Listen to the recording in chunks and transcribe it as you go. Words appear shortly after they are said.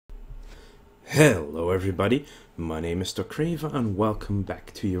Hello everybody, my name is Reprieve and welcome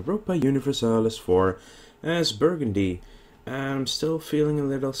back to Europa Universalis for as Burgundy. I'm still feeling a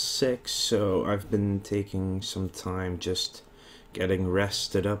little sick, so I've been taking some time just getting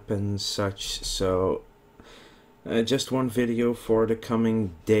rested up and such, so just one video for the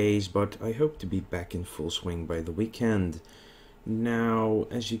coming days, but I hope to be back in full swing by the weekend. Now,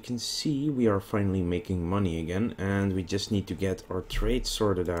 as you can see, we are finally making money again, and we just need to get our trade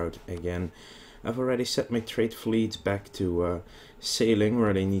sorted out again. I've already set my trade fleets back to sailing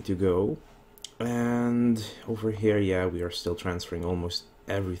where they need to go. And over here, yeah, we are still transferring almost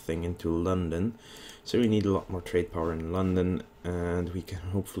everything into London. So we need a lot more trade power in London, and we can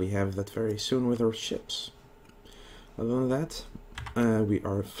hopefully have that very soon with our ships. Other than that, we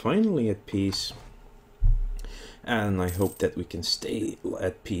are finally at peace. And I hope that we can stay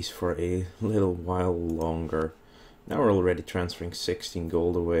at peace for a little while longer. Now we're already transferring 16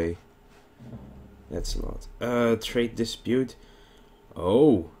 gold away. That's a lot. Trade dispute.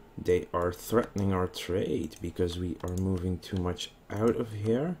 Oh, they are threatening our trade because we are moving too much out of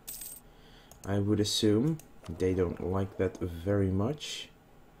here. I would assume they don't like that very much.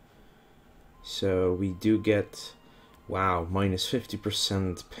 So we do get, wow, minus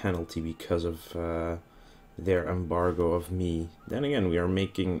 50% penalty because of their embargo of me. Then again,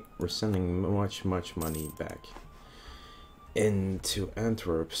 we're sending much money back into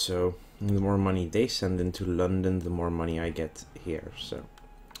Antwerp, so the more money they send into London, the more money I get here. So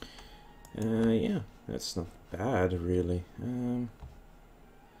yeah, that's not bad really.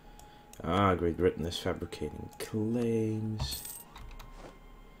 Great Britain is fabricating claims.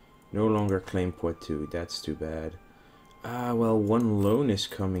 No longer claim Poitou, that's too bad. Well, one loan is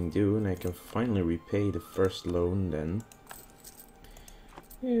coming due, and I can finally repay the first loan then.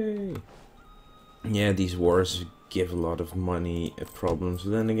 Yay! Yeah, these wars give a lot of money problems.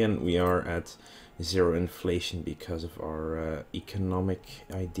 Then again, we are at zero inflation because of our economic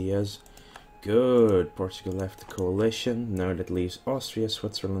ideas. Good! Portugal left the coalition. Now that leaves Austria,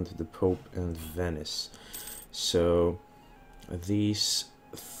 Switzerland, the Pope, and Venice. So, these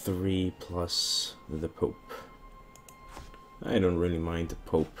three plus the Pope. I don't really mind the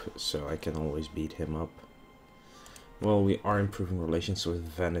Pope, so I can always beat him up. Well, we are improving relations with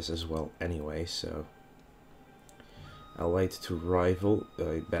Venice as well anyway, so... Allied to rival,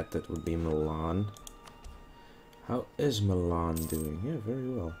 I bet that would be Milan. How is Milan doing? Yeah, very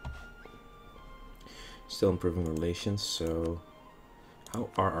well. Still improving relations, so... How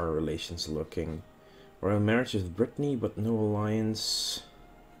are our relations looking? Royal marriage with Brittany, but no alliance...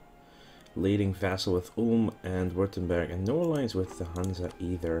 Leading vassal with Ulm and Württemberg, and no alliance with the Hansa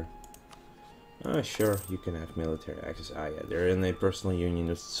either. Sure, you can have military access. Yeah, they're in a personal union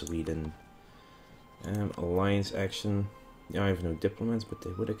with Sweden. Alliance action. Yeah, I have no diplomats, but they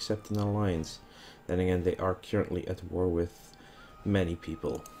would accept an alliance. Then again, they are currently at war with many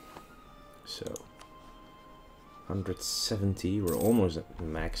people. So, 170, we're almost at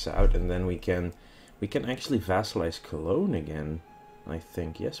max out, and then we can actually vassalize Cologne again. I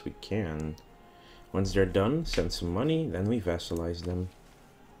think, yes we can. Once they're done, send some money, then we vassalize them.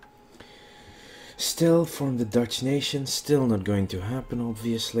 Still, form the Dutch nation, still not going to happen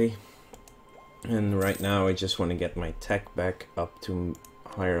obviously. And right now I just want to get my tech back up to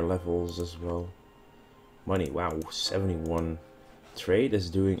higher levels as well. Money, wow, 71. Trade is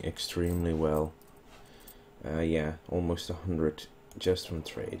doing extremely well. Yeah, almost 100 just from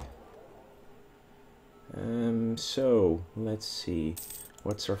trade. So, let's see.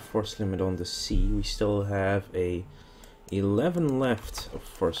 What's our force limit on the sea? We still have a 11 left of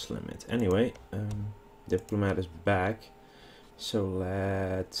force limit. Anyway, diplomat is back. So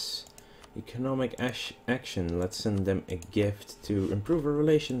let's... Economic action. Let's send them a gift to improve our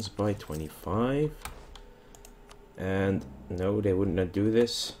relations by 25. And no, they would not do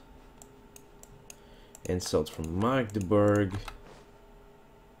this. Insult from Magdeburg.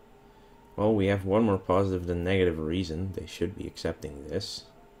 Well, we have one more positive than negative reason. They should be accepting this.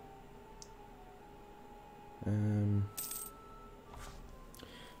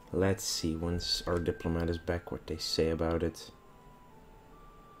 Let's see, once our diplomat is back, what they say about it.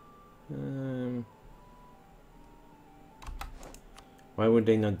 Why would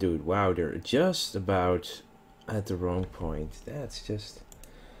they not do it? Wow, they're just about at the wrong point. That's just...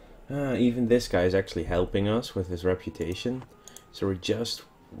 even this guy is actually helping us with his reputation. So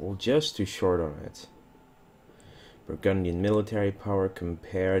we're just too short on it. Burgundian military power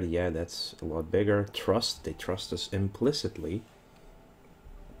compared, yeah, that's a lot bigger. Trust, they trust us implicitly.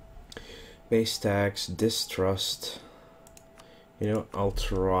 Base tax, distrust. You know, I'll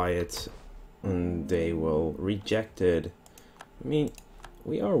try it and they will reject it. I mean,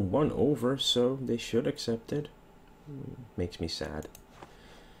 we are one over, so they should accept it. Makes me sad.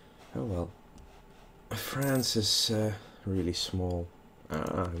 Oh well. France is really small.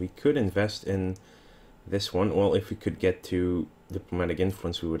 We could invest in this one. Well, if we could get to diplomatic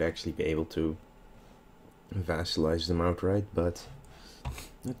influence, we would actually be able to vassalize them outright, but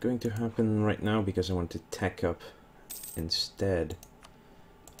not going to happen right now because I want to tech up instead.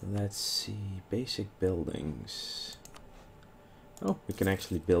 Let's see, basic buildings. Oh, we can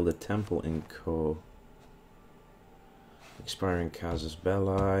actually build a temple in Co. Expiring casus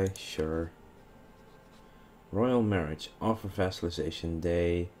belli, sure. Royal marriage, offer vassalization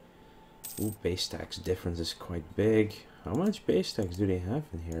day. Ooh, base tax difference is quite big. How much base tax do they have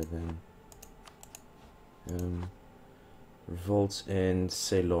in here then? Revolts in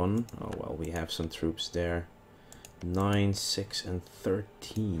Ceylon. Oh well, we have some troops there. 9, 6, and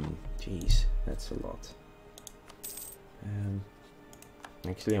 13. Jeez, that's a lot.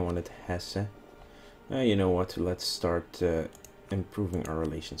 Actually, I wanted Hesse. You know what? Let's start improving our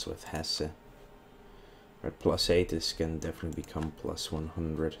relations with Hesse. Right, +8, this can definitely become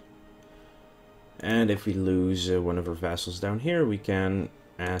 +100. And if we lose one of our vassals down here, we can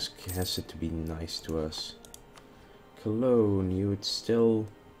ask Hesse to be nice to us. Cologne, you would still...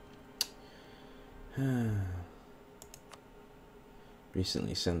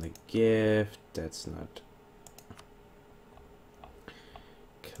 Recently sent a gift, that's not...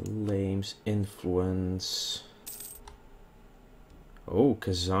 Claims influence. Oh,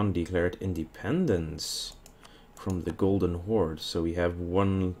 Kazan declared independence from the Golden Horde. So we have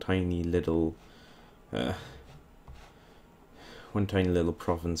one tiny little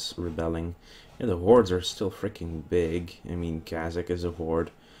province rebelling. Yeah, the hordes are still freaking big. I mean, Kazakh is a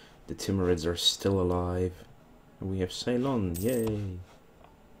horde. The Timurids are still alive. And we have Ceylon, yay!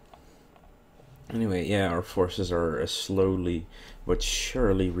 Anyway, yeah, our forces are slowly but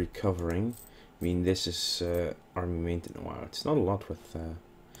surely recovering. I mean, this is army maintenance. Wow, it's not a lot with...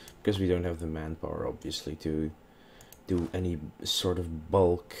 because we don't have the manpower, obviously, to do any sort of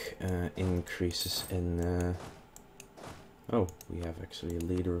bulk increases in... Oh, we have actually a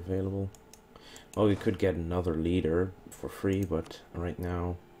leader available. Well, we could get another leader for free, but right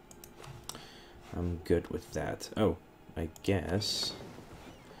now I'm good with that. Oh, I guess...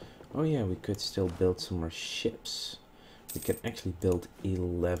 Oh yeah, we could still build some more ships. We can actually build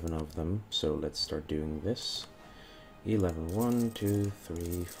 11 of them, so let's start doing this. 11, 1, 2,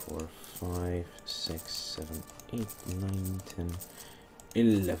 3, 4, 5, 6, 7, 8, 9, 10,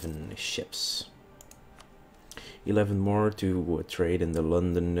 11 ships. 11 more to trade in the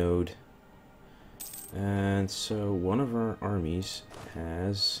London node. And so one of our armies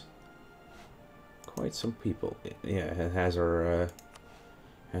has quite some people. Yeah, it has our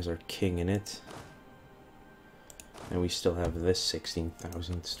king in it. And we still have this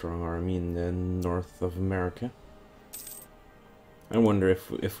 16,000 strong army in the north of America. I wonder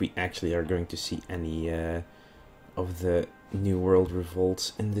if we actually are going to see any of the New World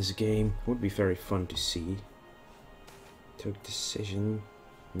revolts in this game. Would be very fun to see. Took decision.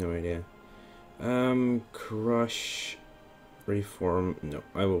 No idea. Crush. Reform. No,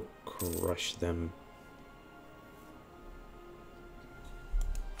 I will crush them.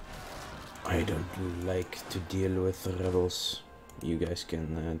 I don't like to deal with rebels. You guys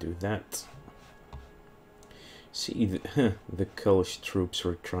can do that. See, the Kulsh troops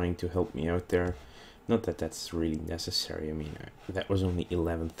were trying to help me out there. Not that that's really necessary. I mean, that was only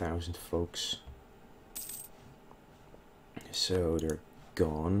 11,000 folks. So they're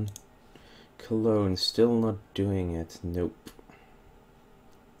gone. Cologne still not doing it. Nope.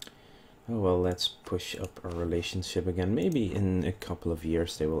 Oh well, let's push up our relationship again. Maybe in a couple of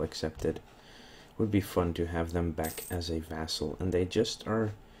years they will accept it. Would be fun to have them back as a vassal. And they just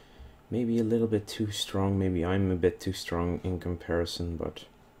are maybe a little bit too strong. Maybe I'm a bit too strong in comparison, but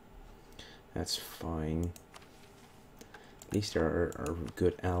that's fine. At least they are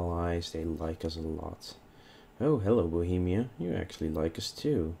good allies. They like us a lot. Oh, hello Bohemia. You actually like us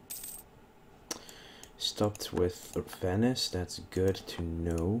too. Stopped with Venice. That's good to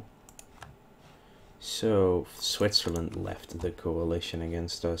know. So, Switzerland left the coalition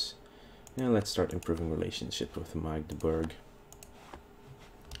against us. Now let's start improving relationship with Magdeburg.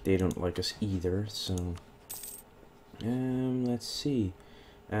 They don't like us either, so... let's see.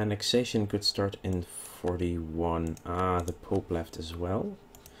 Annexation could start in 41. Ah, the Pope left as well.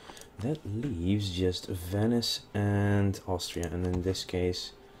 That leaves just Venice and Austria, and in this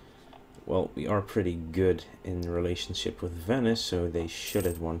case... Well, we are pretty good in relationship with Venice, so they should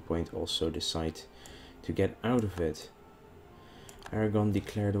at one point also decide to get out of it. Aragon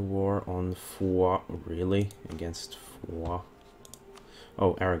declared a war on Foix. Really? Against Foix?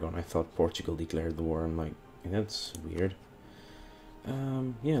 Oh, Aragon. I thought Portugal declared the war. I'm like, that's weird.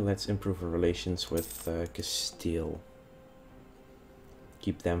 Yeah, let's improve our relations with Castile.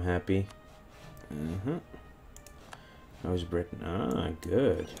 Keep them happy. How's Britain? Ah,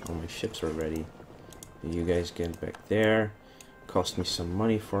 good. All my ships are ready. You guys get back there. Cost me some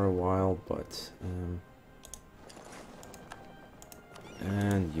money for a while, but...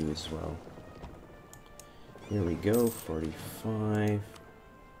 and you as well. Here we go, 45.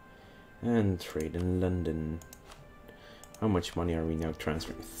 And trade in London. How much money are we now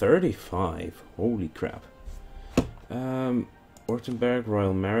transferring? 35? Holy crap. Ortenberg,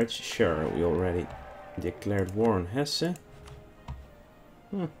 royal marriage. Sure, we already declared war on Hesse.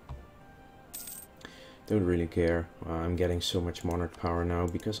 Don't really care. I'm getting so much monarch power now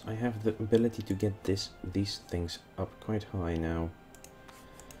because I have the ability to get these things up quite high now.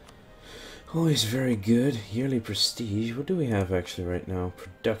 Always very good. Yearly prestige. What do we have actually right now?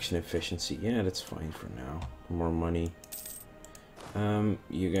 Production efficiency. Yeah, that's fine for now. More money.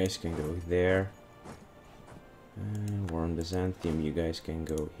 You guys can go there. War on Byzantium. You guys can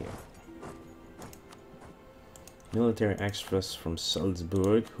go here. Military extras from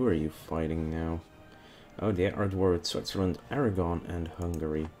Salzburg. Who are you fighting now? Oh, they are at war with Switzerland, Aragon, and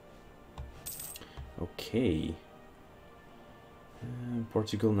Hungary. Okay.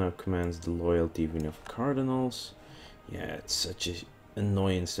 Portugal now commands the loyalty even of cardinals. Yeah, it's such an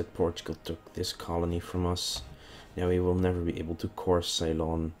annoyance that Portugal took this colony from us. Now we will never be able to course sail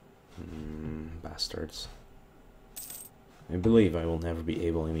on. Bastards. I believe I will never be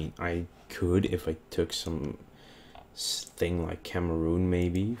able. I mean, I could if I took some thing like Cameroon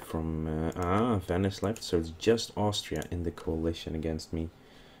maybe from... Venice left, so it's just Austria in the coalition against me.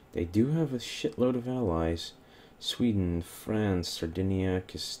 They do have a shitload of allies. Sweden, France, Sardinia,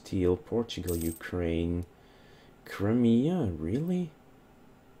 Castile, Portugal, Ukraine, Crimea, really?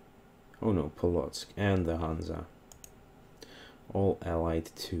 Oh no, Polotsk and the Hansa. All allied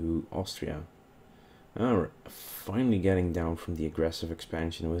to Austria. We're finally getting down from the aggressive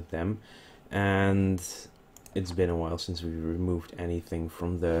expansion with them. And it's been a while since we removed anything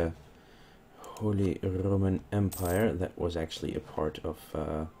from the Holy Roman Empire that was actually a part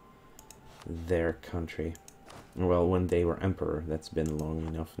of their country. Well, when they were emperor, that's been long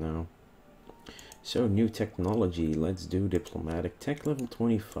enough now. So, new technology. Let's do diplomatic tech level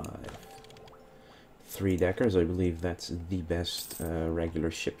 25. 3-deckers, I believe that's the best regular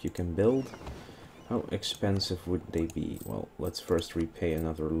ship you can build. How expensive would they be? Well, let's first repay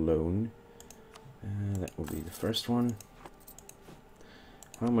another loan. That will be the first one.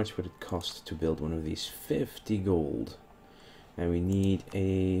 How much would it cost to build one of these? 50 gold. And we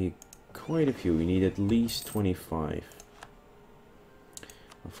need quite a few. We need at least 25.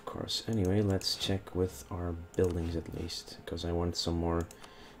 Of course. Anyway, let's check with our buildings at least, because I want some more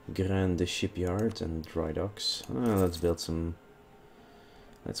grande shipyards and dry docks. Let's build some...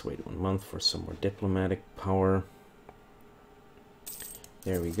 Let's wait 1 month for some more diplomatic power.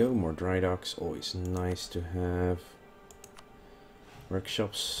 There we go, more dry docks. Always nice to have.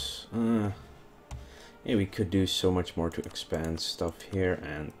 Workshops. Yeah, we could do so much more to expand stuff here,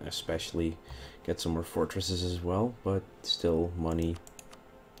 and especially get some more fortresses as well, but still money.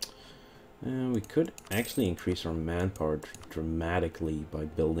 We could actually increase our manpower dramatically by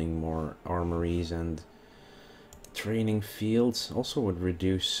building more armories and training fields. Also would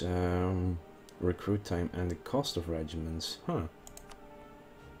reduce recruit time and the cost of regiments. Well,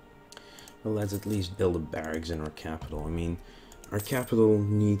 let's at least build a barracks in our capital. I mean, our capital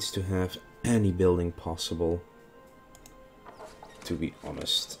needs to have any building possible, to be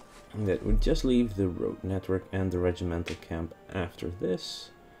honest. And that would just leave the road network and the regimental camp after this.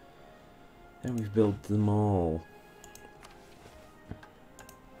 And we've built them all.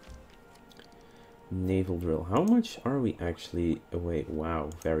 Naval drill. How much are we actually away?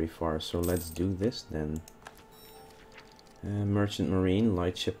 Wow, very far. So let's do this then. Merchant Marine,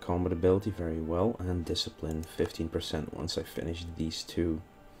 light ship combat ability, very well. And discipline, 15% once I finish these two.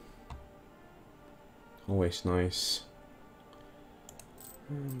 Always nice.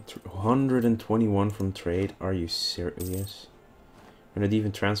 121 from trade. Are you serious? We're not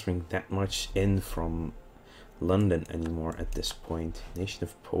even transferring that much in from London anymore at this point. Nation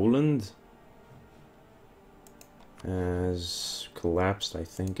of Poland has collapsed, I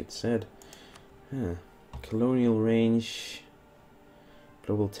think it said. Colonial range,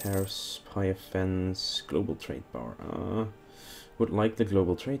 global tariffs, spy offense, global trade power. Would like the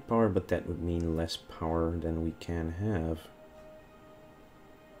global trade power, but that would mean less power than we can have.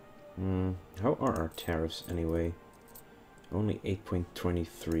 How are our tariffs anyway? Only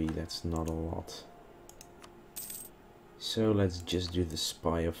 8.23, that's not a lot. So let's just do the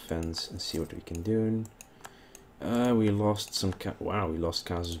spy offense and see what we can do. We lost some wow, we lost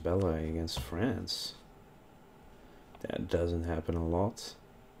Casus Belli against France. That doesn't happen a lot.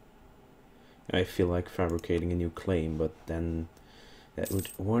 I feel like fabricating a new claim, but then that would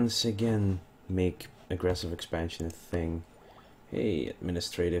once again make aggressive expansion a thing. Hey,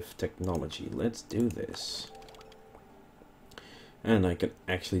 administrative technology, let's do this. And I can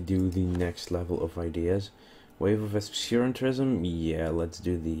actually do the next level of ideas. Wave of obscurantism, yeah, let's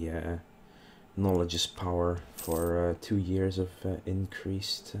do the knowledge is power for 2 years of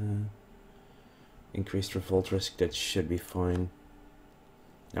increased revolt risk. That should be fine.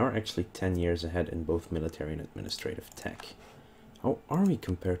 Now we're actually 10 years ahead in both military and administrative tech. How are we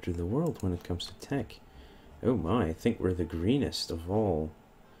compared to the world when it comes to tech? Oh my, I think we're the greenest of all.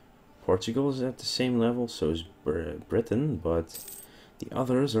 Portugal is at the same level, so is Britain, but the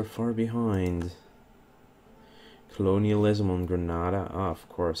others are far behind. Colonialism on Granada, of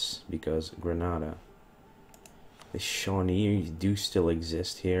course, because Granada. The Shawnee do still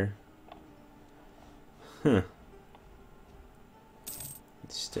exist here. Huh.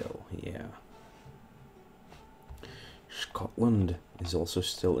 Still, yeah. Scotland is also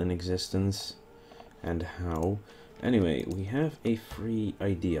still in existence. And how? Anyway, we have a free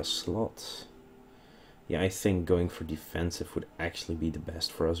idea slot. Yeah, I think going for defensive would actually be the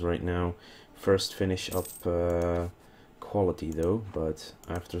best for us right now. First finish up quality though, but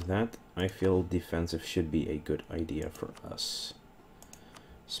after that I feel defensive should be a good idea for us.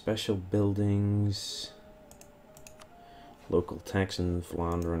 Special buildings. Local tax in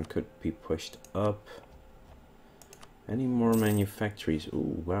Vlaanderen could be pushed up. Any more manufactories?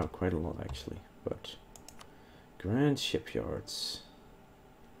 Ooh, wow, quite a lot actually. But grand shipyards.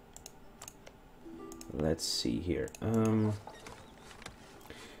 Let's see here.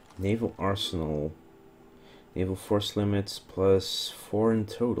 Naval arsenal. Naval force limits +4 in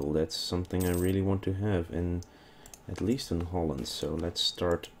total. That's something I really want to have in, at least in Holland. So let's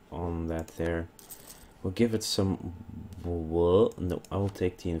start on that there. We'll give it some... No, I will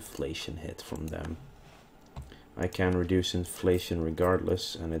take the inflation hit from them. I can reduce inflation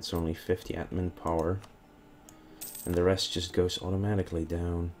regardless, and it's only 50 admin power. And the rest just goes automatically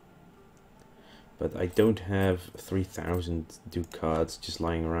down. But I don't have 3,000 ducats just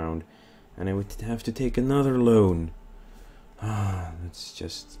lying around. And I would have to take another loan. Ah, that's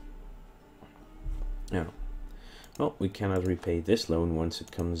just... Yeah. Well, we cannot repay this loan once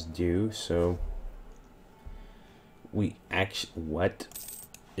it comes due, so... We actually... What?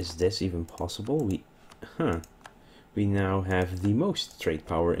 Is this even possible? We now have the most trade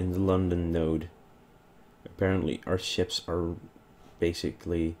power in the London node. Apparently our ships are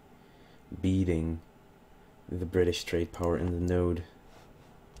basically beating the British trade power in the node.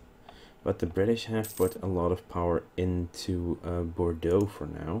 But the British have put a lot of power into Bordeaux for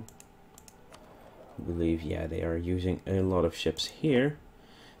now. I believe, yeah, they are using a lot of ships here.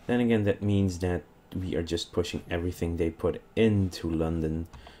 Then again, that means that we are just pushing everything they put into London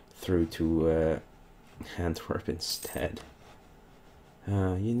through to Antwerp instead.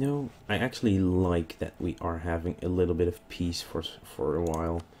 You know, I actually like that we are having a little bit of peace for a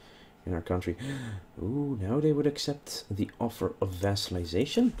while in our country. Ooh, now they would accept the offer of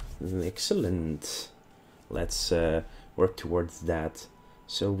vassalization? Excellent. Let's work towards that.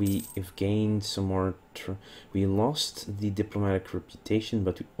 So we have gained some more... we lost the diplomatic reputation,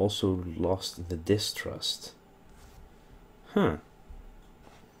 but we also lost the distrust. Huh.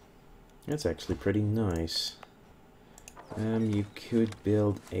 That's actually pretty nice. You could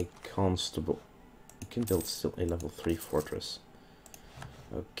build a constable. You can build still a level 3 fortress.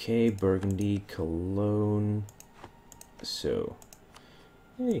 Okay, Burgundy, Cologne. So,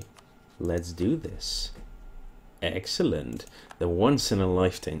 hey, let's do this. Excellent. The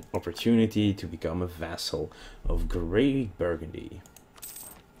once-in-a-lifetime opportunity to become a vassal of Great Burgundy.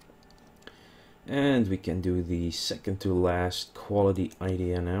 And we can do the second to last quality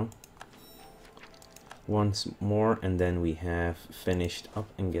idea now. Once more, and then we have finished up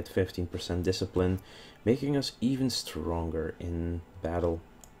and get 15% discipline, making us even stronger in battle.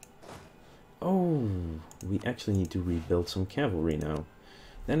 Oh, we actually need to rebuild some cavalry now.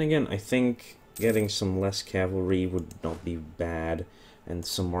 Then again, I think getting some less cavalry would not be bad, and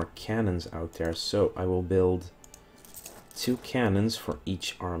some more cannons out there. So I will build 2 cannons for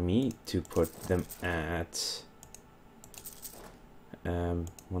each army to put them at... one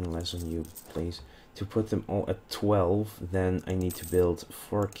less on you, please. To put them all at 12, then I need to build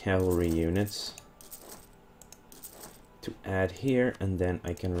 4 cavalry units to add here, and then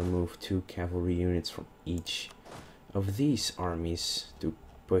I can remove 2 cavalry units from each of these armies to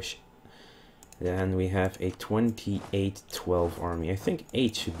push Then we have a 28-12 army. I think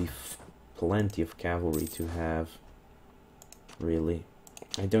 8 should be plenty of cavalry to have, really.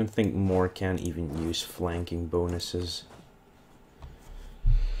 I don't think more can even use flanking bonuses.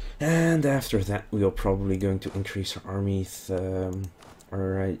 And after that, we are probably going to increase our army's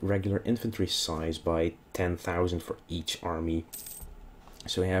our regular infantry size by 10,000 for each army.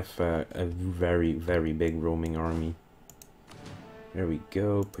 So we have a very, very big roaming army. There we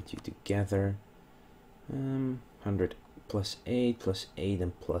go, put you together. 100 plus 8, plus 8,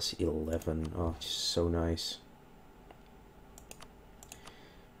 and plus 11. Oh, so nice.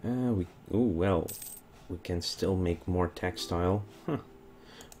 Well, we can still make more textile. Huh.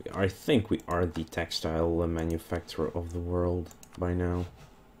 I think we are the textile manufacturer of the world by now.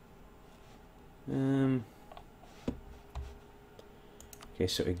 Okay,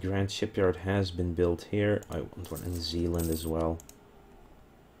 so a grand shipyard has been built here. I want one in Zealand as well.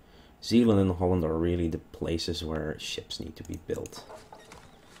 Zealand and Holland are really the places where ships need to be built.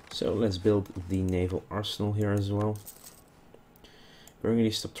 So let's build the naval arsenal here as well. Burgundy,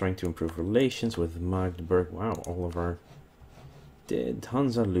 stop trying to improve relations with Magdeburg. Wow, all of our... Did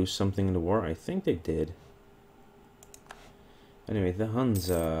Hansa lose something in the war? I think they did. Anyway, the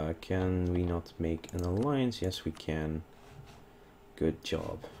Hansa, can we not make an alliance? Yes, we can. Good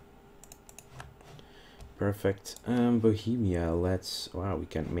job. Perfect. Bohemia, let's... Wow, we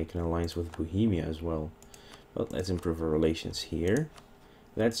can make an alliance with Bohemia as well. But let's improve our relations here.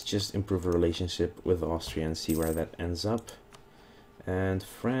 Let's just improve our relationship with Austria and see where that ends up. And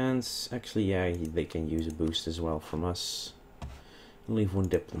France, actually, yeah, they can use a boost as well from us. Leave one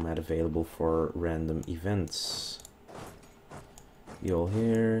diplomat available for random events. You all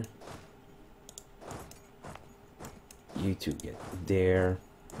here. You two get there.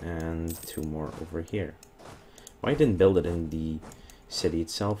 And 2 more over here. Why I didn't build it in the city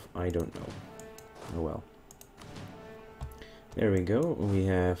itself, I don't know. Oh well. There we go. We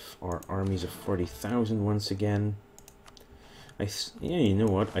have our armies of 40,000 once again. Yeah, you know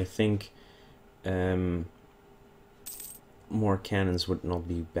what? I think more cannons would not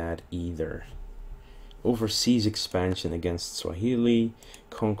be bad either. Overseas expansion against Swahili,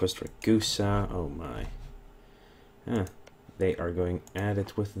 conquest Ragusa. Oh my. They are going at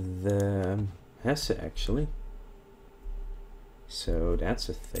it with the Hesse actually. So that's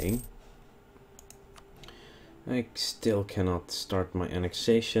a thing. I still cannot start my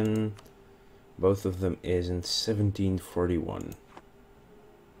annexation. Both of them is in 1741.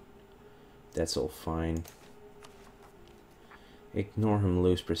 That's all fine. Ignore him,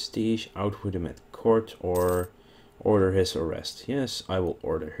 lose prestige, outwit him at court, or order his arrest. Yes, I will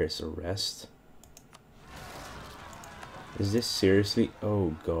order his arrest. Is this seriously?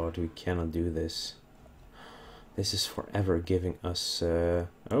 Oh god, we cannot do this. This is forever giving us...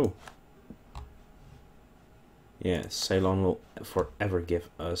 oh. Yeah, Ceylon will forever give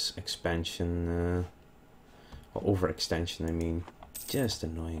us expansion... overextension, I mean. Just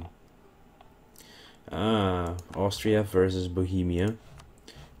annoying. Austria versus Bohemia.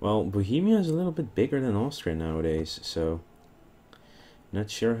 Well, Bohemia is a little bit bigger than Austria nowadays, so... Not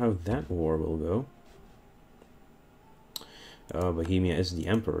sure how that war will go. Bohemia is the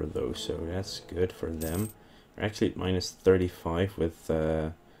emperor though, so that's good for them. We're actually at minus 35 with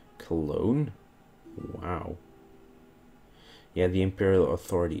Cologne. Wow. Yeah, the imperial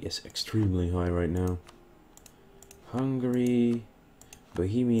authority is extremely high right now. Hungary,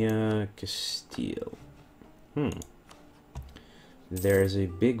 Bohemia, Castile. There's a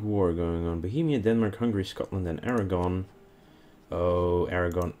big war going on. Bohemia, Denmark, Hungary, Scotland, and Aragon. Oh,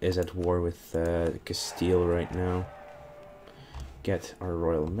 Aragon is at war with Castile right now. Get our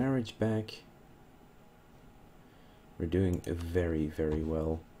royal marriage back. We're doing very, very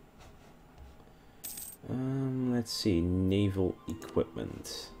well. Let's see, naval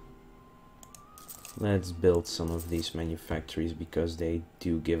equipment. Let's build some of these manufactories because they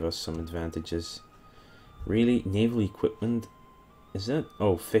do give us some advantages. Really, naval equipment? Is that?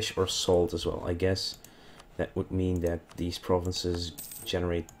 Oh, fish or salt as well. I guess that would mean that these provinces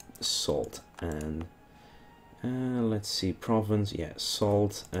generate salt. And let's see, province, yeah,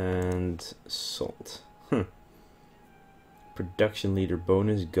 salt and salt. Production leader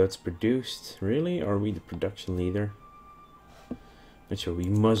bonus, goods produced. Really? Are we the production leader? Not sure. We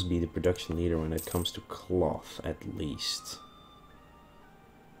must be the production leader when it comes to cloth, at least.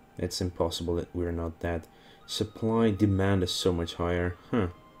 It's impossible that we're not that. Supply demand is so much higher.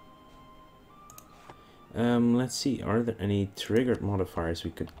 Let's see. Are there any triggered modifiers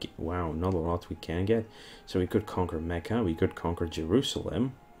we could get? Wow, not a lot we can get. So we could conquer Mecca. We could conquer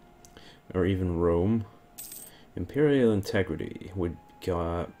Jerusalem, or even Rome. Imperial integrity would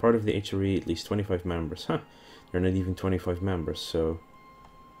Part of the HRE, at least 25 members. Huh, they're not even 25 members, so...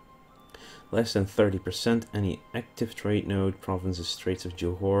 Less than 30%, any active trade node, provinces Straits of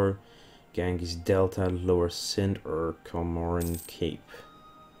Johor, Ganges Delta, Lower Sind, or Comorin Cape.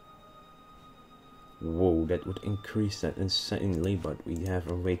 Whoa, that would increase that insanely, but we have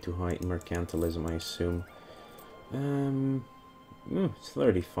a way too high mercantilism, I assume. It's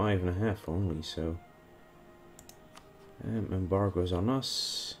 35.5 only, so... embargoes on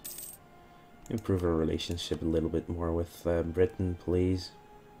us. Improve our relationship a little bit more with Britain, please.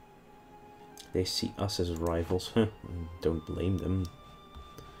 They see us as rivals. Don't blame them.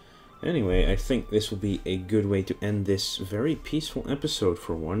 Anyway, I think this will be a good way to end this very peaceful episode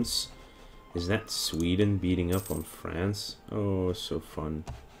for once. Is that Sweden beating up on France? Oh, so fun.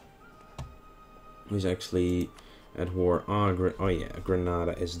 Who's actually at war? Oh yeah,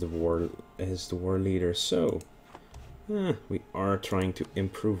 Granada is the war leader. So we are trying to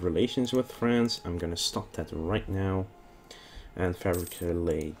improve relations with France. I'm gonna stop that right now and fabricate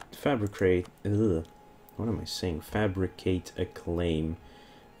a claim.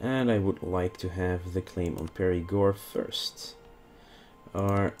 And I would like to have the claim on Perigord first.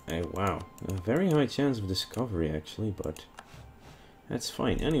 Wow, a very high chance of discovery actually, but that's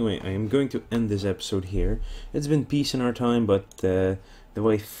fine. Anyway, I am going to end this episode here. It's been peace in our time, but the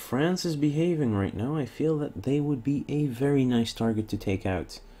way France is behaving right now, I feel that they would be a very nice target to take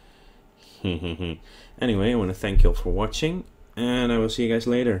out. Anyway, I want to thank you all for watching, and I will see you guys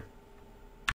later.